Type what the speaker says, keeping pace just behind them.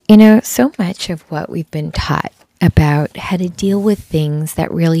So much of what we've been taught about how to deal with things that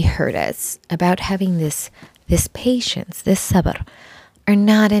really hurt us, about having this patience, this sabr, are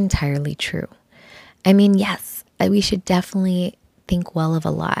not entirely true. Yes, we should definitely think well of a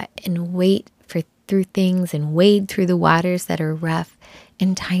lot and wait for through things and wade through the waters that are rough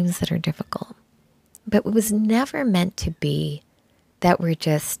in times that are difficult. But it was never meant to be that we're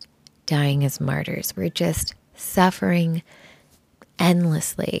just dying as martyrs. We're just suffering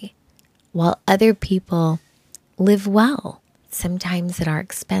endlessly while other people live well, sometimes at our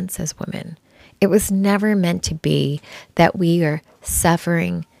expense as women. It was never meant to be that we are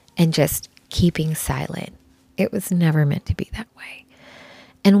suffering and just keeping silent. It was never meant to be that way.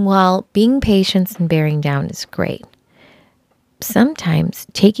 And while being patient and bearing down is great, sometimes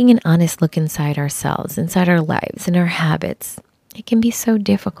taking an honest look inside ourselves, inside our lives and our habits, it can be so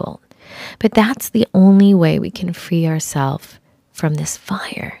difficult. But that's the only way we can free ourselves from this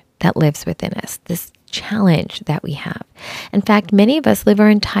fire that lives within us, this challenge that we have. In fact, many of us live our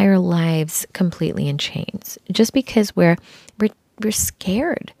entire lives completely in chains just because we're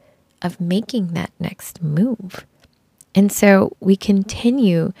scared of making that next move. And so we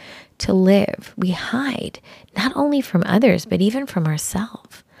continue to live. We hide not only from others, but even from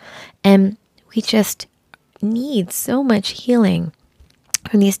ourselves. And we just need so much healing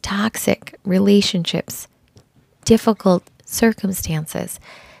from these toxic relationships, difficult circumstances,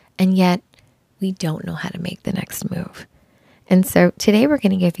 and yet we don't know how to make the next move. And so today we're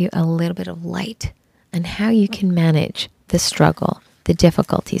going to give you a little bit of light on how you can manage the struggle, the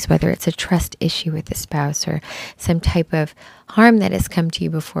difficulties, whether it's a trust issue with a spouse or some type of harm that has come to you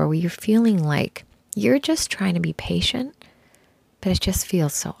before where you're feeling like you're just trying to be patient, but it just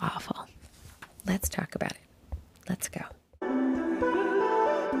feels so awful. Let's talk about it. Let's go.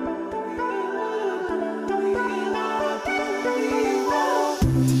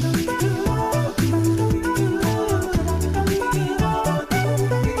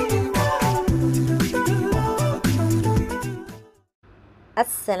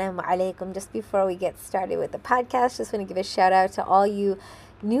 Assalamu alaikum. Just before we get started with the podcast, just want to give a shout out to all you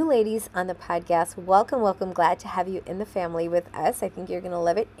new ladies on the podcast. Welcome, welcome. Glad to have you in the family with us. I think you're going to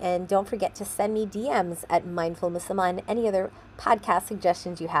love it. And don't forget to send me DMs at Mindful Muslimah and any other podcast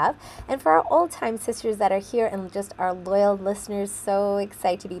suggestions you have. And for our old-time sisters that are here and just our loyal listeners, so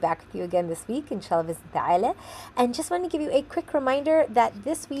excited to be back with you again this week, inshallah ta'ala. And just want to give you a quick reminder that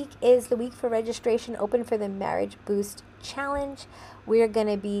this week is the week for registration open for the Marriage Boost Challenge. We're going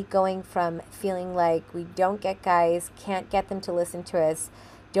to be going from feeling like we don't get guys, can't get them to listen to us,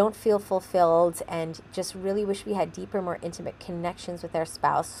 don't feel fulfilled, and just really wish we had deeper, more intimate connections with our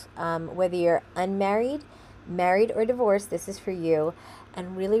spouse. Whether you're unmarried, married, or divorced, this is for you.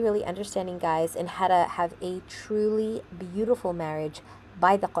 And really, really understanding, guys, and how to have a truly beautiful marriage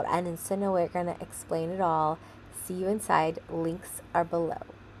by the Quran and Sunnah. We're going to explain it all. See you inside. Links are below.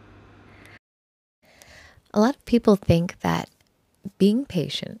 A lot of people think that being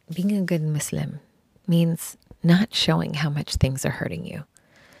patient, being a good Muslim, means not showing how much things are hurting you.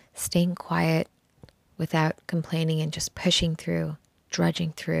 Staying quiet without complaining and just pushing through,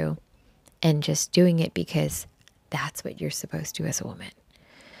 drudging through, and just doing it because that's what you're supposed to as a woman.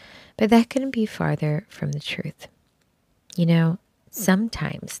 But that couldn't be farther from the truth.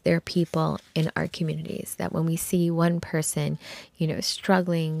 Sometimes there are people in our communities that when we see one person,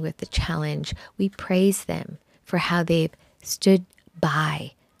 struggling with the challenge, we praise them for how they've stood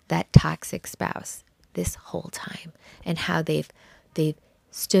by that toxic spouse this whole time and how they've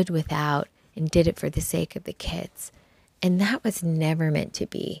stood without and did it for the sake of the kids. And that was never meant to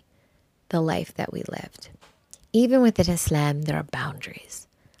be the life that we lived. Even within Islam, there are boundaries.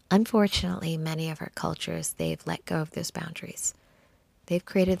 Unfortunately, many of our cultures, they've let go of those boundaries. They've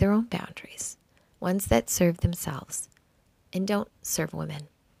created their own boundaries, ones that serve themselves and don't serve women.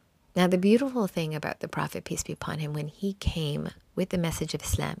 Now, the beautiful thing about the Prophet, peace be upon him, when he came with the message of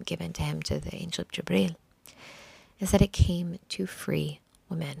Islam given to him to the angel Jibreel, is that it came to free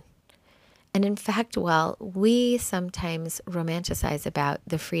women. And in fact, while we sometimes romanticize about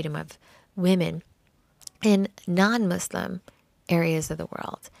the freedom of women in non-Muslim areas of the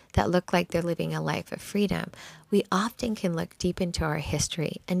world that look like they're living a life of freedom, we often can look deep into our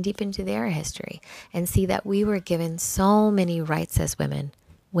history and deep into their history and see that we were given so many rights as women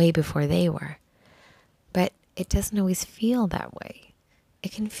way before they were. But it doesn't always feel that way.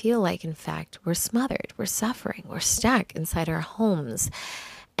 It can feel like, in fact, we're smothered, we're suffering, we're stuck inside our homes.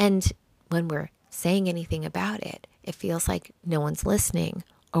 And when we're saying anything about it, it feels like no one's listening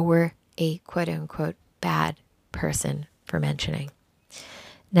or we're a quote-unquote bad person for mentioning.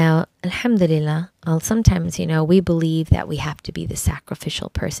 Now, alhamdulillah, sometimes, we believe that we have to be the sacrificial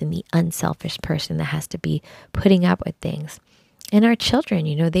person, the unselfish person that has to be putting up with things. And our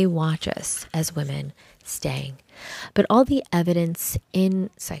children, they watch us as women staying. But all the evidence in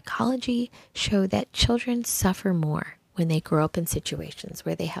psychology show that children suffer more when they grow up in situations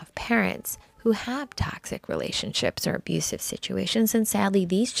where they have parents who have toxic relationships or abusive situations. And sadly,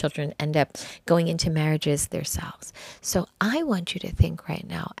 these children end up going into marriages themselves. So I want you to think right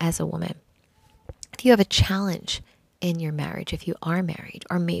now as a woman, if you have a challenge in your marriage, if you are married,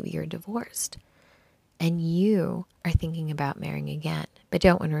 or maybe you're divorced, and you are thinking about marrying again, but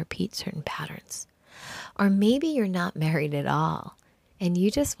don't want to repeat certain patterns. Or maybe you're not married at all, and you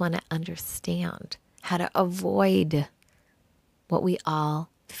just want to understand how to avoid what we all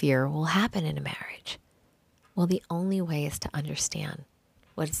fear will happen in a marriage. Well, the only way is to understand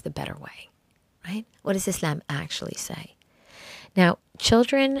what is the better way, right? What does Islam actually say? Now,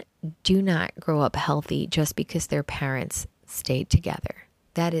 children do not grow up healthy just because their parents stayed together.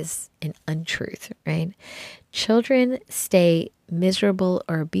 That is an untruth, right? Children stay miserable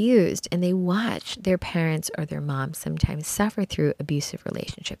or abused, and they watch their parents or their moms sometimes suffer through abusive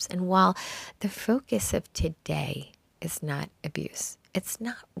relationships. And while the focus of today is not abuse, it's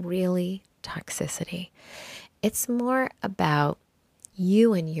not really toxicity. It's more about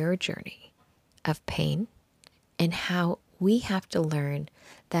you and your journey of pain and how we have to learn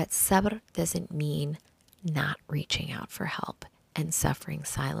that sabr doesn't mean not reaching out for help and suffering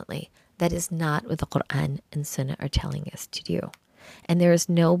silently. That is not what the Quran and Sunnah are telling us to do. And there is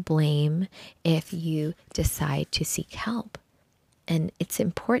no blame if you decide to seek help. And it's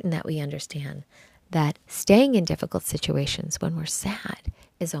important that we understand that staying in difficult situations when we're sad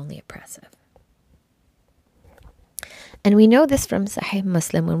is only oppressive. And we know this from Sahih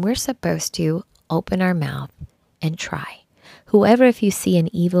Muslim, when we're supposed to open our mouth and try. Whoever, if you see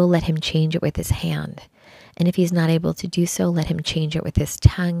an evil, let him change it with his hand. And if he's not able to do so, let him change it with his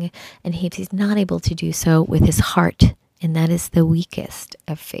tongue. And if he's not able to do so, with his heart. And that is the weakest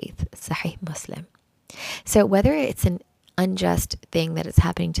of faith, Sahih Muslim. So whether it's an unjust thing that is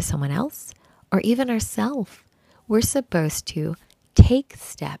happening to someone else or even ourselves, we're supposed to take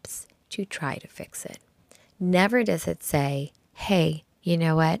steps to try to fix it. Never does it say, hey, you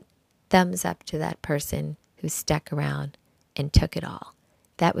know what? Thumbs up to that person who stuck around and took it all.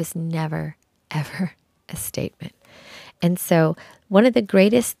 That was never, ever a statement. And so one of the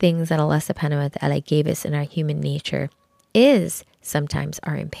greatest things that Allah subhanahu wa ta'ala gave us in our human nature is sometimes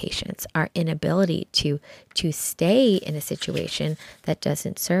our impatience, our inability to stay in a situation that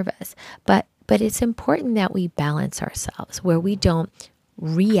doesn't serve us. But it's important that we balance ourselves where we don't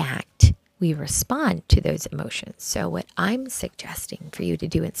react, we respond to those emotions. So what I'm suggesting for you to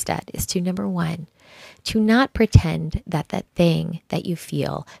do instead is to, number one, to not pretend that that thing that you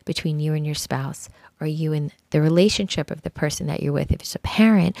feel between you and your spouse or you and the relationship of the person that you're with, if it's a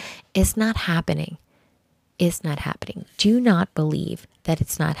parent, is not happening. Is not happening. Do not believe that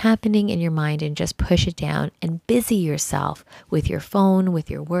it's not happening in your mind and just push it down and busy yourself with your phone,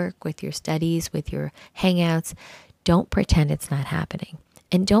 with your work, with your studies, with your hangouts. Don't pretend it's not happening.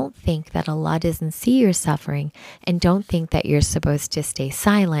 And don't think that Allah doesn't see your suffering, and don't think that you're supposed to stay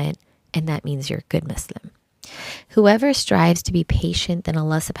silent and that means you're a good Muslim. Whoever strives to be patient, then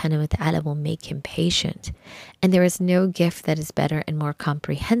Allah subhanahu wa ta'ala will make him patient. And there is no gift that is better and more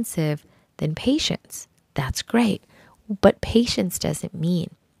comprehensive than patience. That's great. But patience doesn't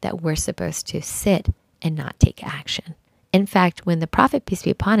mean that we're supposed to sit and not take action. In fact, when the Prophet, peace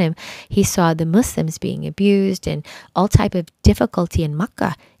be upon him, he saw the Muslims being abused and all type of difficulty in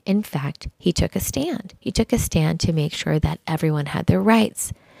Makkah, in fact, he took a stand. He took a stand to make sure that everyone had their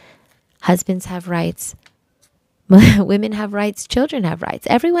rights. Husbands have rights. Women have rights. Children have rights.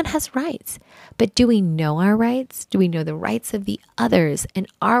 Everyone has rights. But do we know our rights? Do we know the rights of the others? And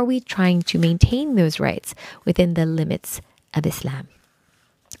are we trying to maintain those rights within the limits of Islam?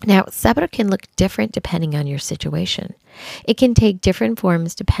 Now, sabr can look different depending on your situation. It can take different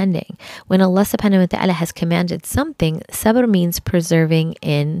forms depending. When Allah subhanahu wa ta'ala has commanded something, sabr means preserving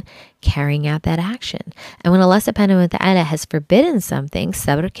in carrying out that action. And when Allah subhanahu wa ta'ala has forbidden something,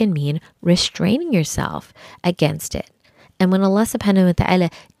 sabr can mean restraining yourself against it. And when Allah subhanahu wa ta'ala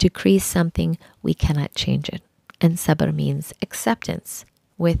decrees something, we cannot change it. And sabr means acceptance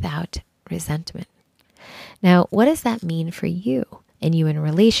without resentment. Now, what does that mean for you? And you in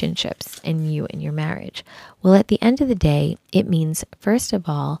relationships, and you in your marriage? Well, at the end of the day, it means, first of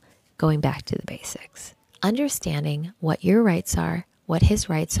all, going back to the basics. Understanding what your rights are, what his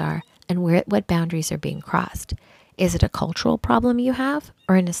rights are, and what boundaries are being crossed. Is it a cultural problem you have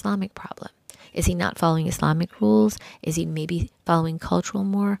or an Islamic problem? Is he not following Islamic rules? Is he maybe following cultural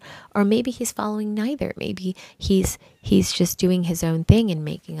more? Or maybe he's following neither. Maybe he's just doing his own thing and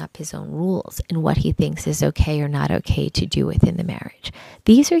making up his own rules and what he thinks is okay or not okay to do within the marriage.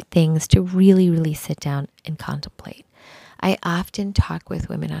 These are things to really, really sit down and contemplate. I often talk with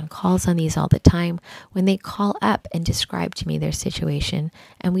women on calls on these all the time when they call up and describe to me their situation,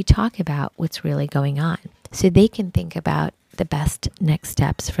 and we talk about what's really going on so they can think about the best next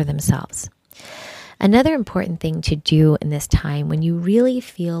steps for themselves. Another important thing to do in this time when you really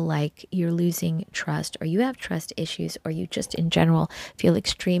feel like you're losing trust, or you have trust issues, or you just in general feel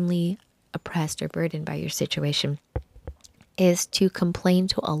extremely oppressed or burdened by your situation, is to complain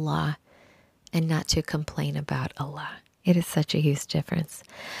to Allah and not to complain about Allah. It is such a huge difference.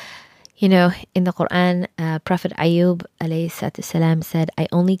 You know, in the Quran, Prophet Ayub alayhi salam said, I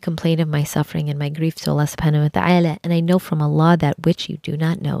only complain of my suffering and my grief to Allah subhanahu wa ta'ala, and I know from Allah that which you do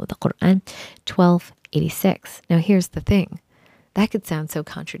not know. The Quran 12:86. Now here's the thing. That could sound so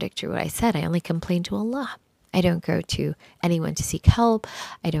contradictory what I said. I only complain to Allah. I don't go to anyone to seek help.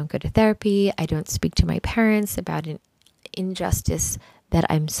 I don't go to therapy. I don't speak to my parents about an injustice that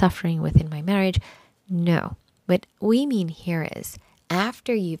I'm suffering within my marriage. No. What we mean here is,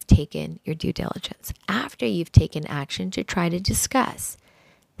 after you've taken your due diligence, after you've taken action to try to discuss,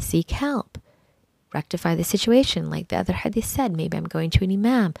 seek help, rectify the situation, like the other hadith said, maybe I'm going to an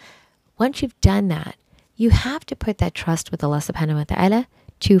imam. Once you've done that, you have to put that trust with Allah subhanahu wa ta'ala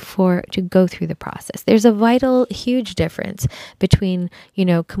to go through the process. There's a vital, huge difference between,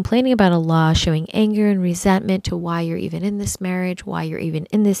 complaining about Allah, showing anger and resentment to why you're even in this marriage, why you're even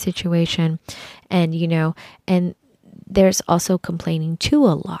in this situation. And there's also complaining to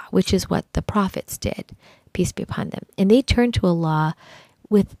Allah, which is what the prophets did, peace be upon them. And they turned to Allah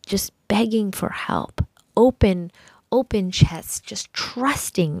with just begging for help, open chests, just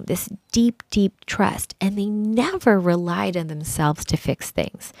trusting, this deep, deep trust. And they never relied on themselves to fix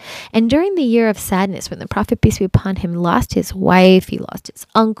things. And during the year of sadness, when the Prophet, peace be upon him, lost his wife, he lost his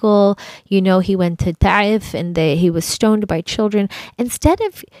uncle, he went to Ta'if and he was stoned by children. Instead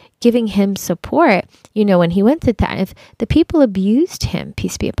of giving him support, when he went to Ta'if, the people abused him,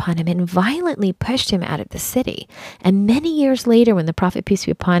 peace be upon him, and violently pushed him out of the city. And many years later, when the Prophet, peace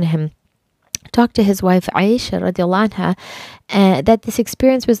be upon him, talked to his wife Aisha radiallahu anha, that this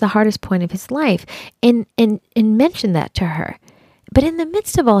experience was the hardest point of his life, and mentioned that to her. But in the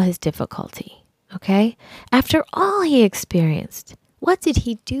midst of all his difficulty, okay, after all he experienced, what did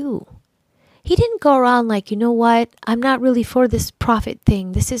he do? He didn't go around like, you know what, I'm not really for this prophet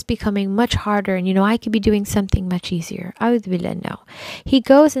thing. This is becoming much harder, and I could be doing something much easier. A'udhu billah, no. He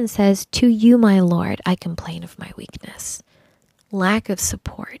goes and says, to you, my Lord, I complain of my weakness, lack of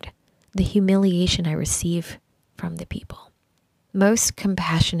support, the humiliation I receive from the people. Most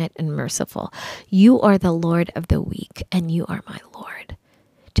compassionate and merciful, you are the Lord of the weak, and you are my Lord.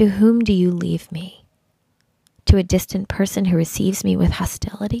 To whom do you leave me? To a distant person who receives me with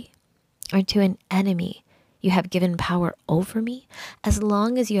hostility? Or to an enemy you have given power over me? As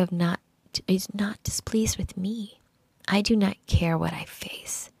long as you is not displeased with me, I do not care what I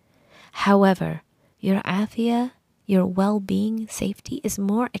face. However, your afiyah, your well-being, safety is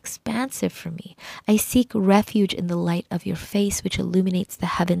more expansive for me. I seek refuge in the light of your face, which illuminates the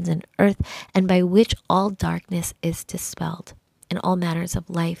heavens and earth, and by which all darkness is dispelled, and all matters of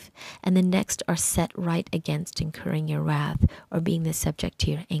life and the next are set right against incurring your wrath or being the subject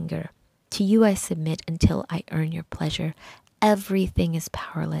to your anger. To you I submit until I earn your pleasure. Everything is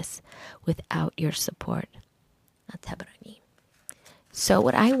powerless without your support. So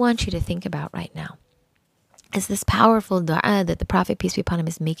what I want you to think about right now is this powerful dua that the Prophet, peace be upon him,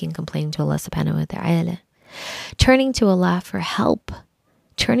 is making, complaining to Allah subhanahu wa ta'ala. Turning to Allah for help.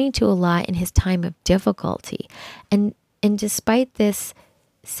 Turning to Allah in his time of difficulty. And despite this,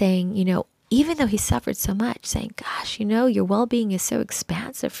 saying, even though he suffered so much, saying, gosh, your well-being is so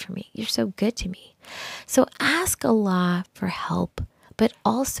expansive for me. You're so good to me. So ask Allah for help, but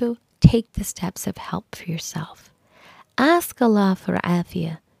also take the steps of help for yourself. Ask Allah for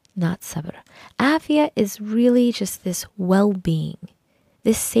afiyah, not sabr. Afiyah is really just this well-being,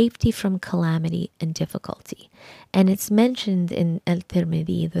 this safety from calamity and difficulty. And it's mentioned in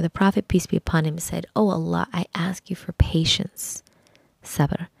Al-Tirmidhi, where the Prophet, peace be upon him, said, oh Allah, I ask you for patience,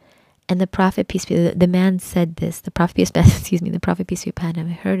 sabr. And the Prophet, the man said this, the Prophet, the Prophet, peace be upon him,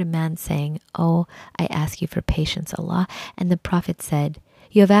 heard a man saying, oh, I ask you for patience, Allah. And the Prophet said,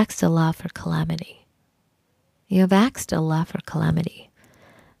 you have asked Allah for calamity. You have asked Allah for calamity.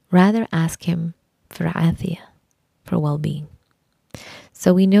 Rather ask him for afiyah, for well-being.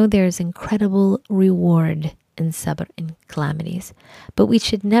 So we know there is incredible reward in sabr and calamities, but we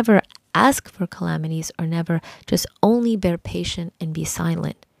should never ask for calamities or never just only bear patient and be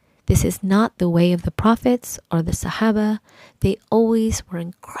silent. This is not the way of the prophets or the Sahaba. They always were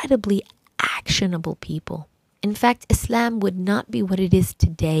incredibly actionable people. In fact, Islam would not be what it is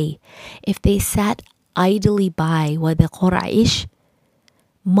today if they sat idly by while the Quraysh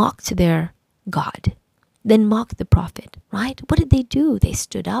mocked their God, then mocked the Prophet, right? What did they do? They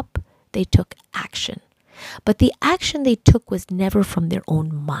stood up, they took action. But the action they took was never from their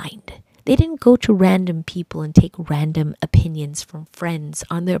own mind. They didn't go to random people and take random opinions from friends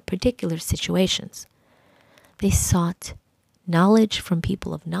on their particular situations. They sought knowledge from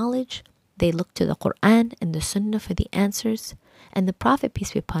people of knowledge. They looked to the Quran and the Sunnah for the answers, and the Prophet,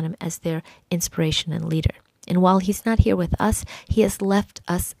 peace be upon him, as their inspiration and leader. And while he's not here with us, he has left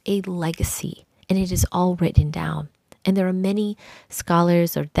us a legacy, and it is all written down. And there are many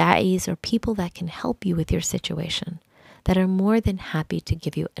scholars or da'is or people that can help you with your situation that are more than happy to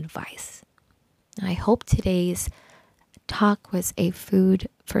give you advice. I hope today's talk was a food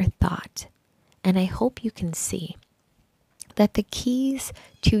for thought. And I hope you can see that the keys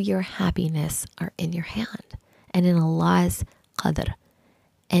to your happiness are in your hand and in Allah's qadr.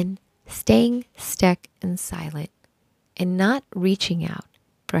 And staying stuck and silent and not reaching out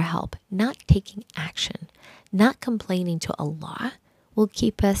for help, not taking action, not complaining to Allah will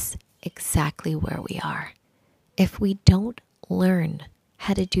keep us exactly where we are. If we don't learn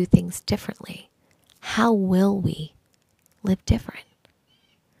how to do things differently, how will we live different?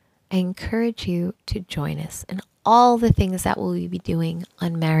 I encourage you to join us in all the things that we'll be doing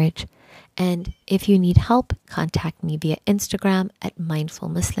on marriage. And if you need help, contact me via Instagram at Mindful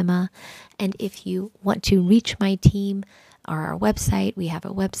Muslima. And if you want to reach my team or our website, we have a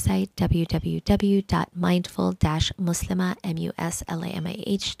website,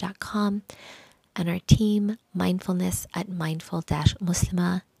 www.mindful-muslima.com. And our team, mindfulness at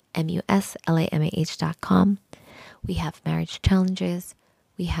mindful-muslima.com. We have marriage challenges.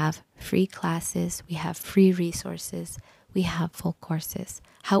 We have free classes. We have free resources. We have full courses.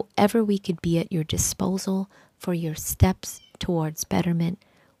 However we could be at your disposal for your steps towards betterment,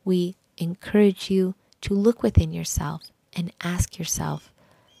 we encourage you to look within yourself and ask yourself,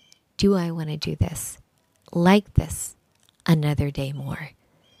 do I want to do this, like this, another day more?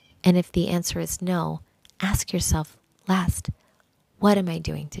 And if the answer is no, ask yourself last, what am I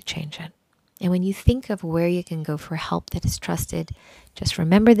doing to change it? And when you think of where you can go for help that is trusted, just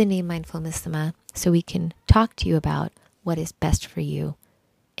remember the name Mindful Muslima so we can talk to you about what is best for you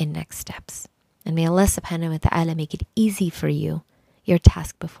in next steps. And may Allah subhanahu wa ta'ala make it easy for you, your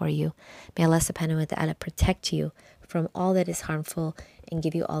task before you. May Allah subhanahu wa ta'ala protect you from all that is harmful and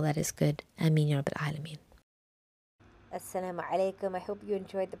give you all that is good. Ameen ya Rabbil Alameen. Assalamu alaikum. I hope you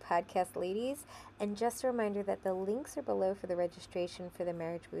enjoyed the podcast, ladies. And just a reminder that the links are below for the registration for the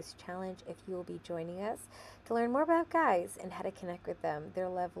Marriage Boost Challenge if you will be joining us to learn more about guys and how to connect with them, their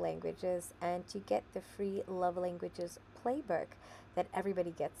love languages, and to get the free love languages playbook that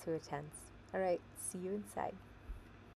everybody gets who attends. All right, see you inside.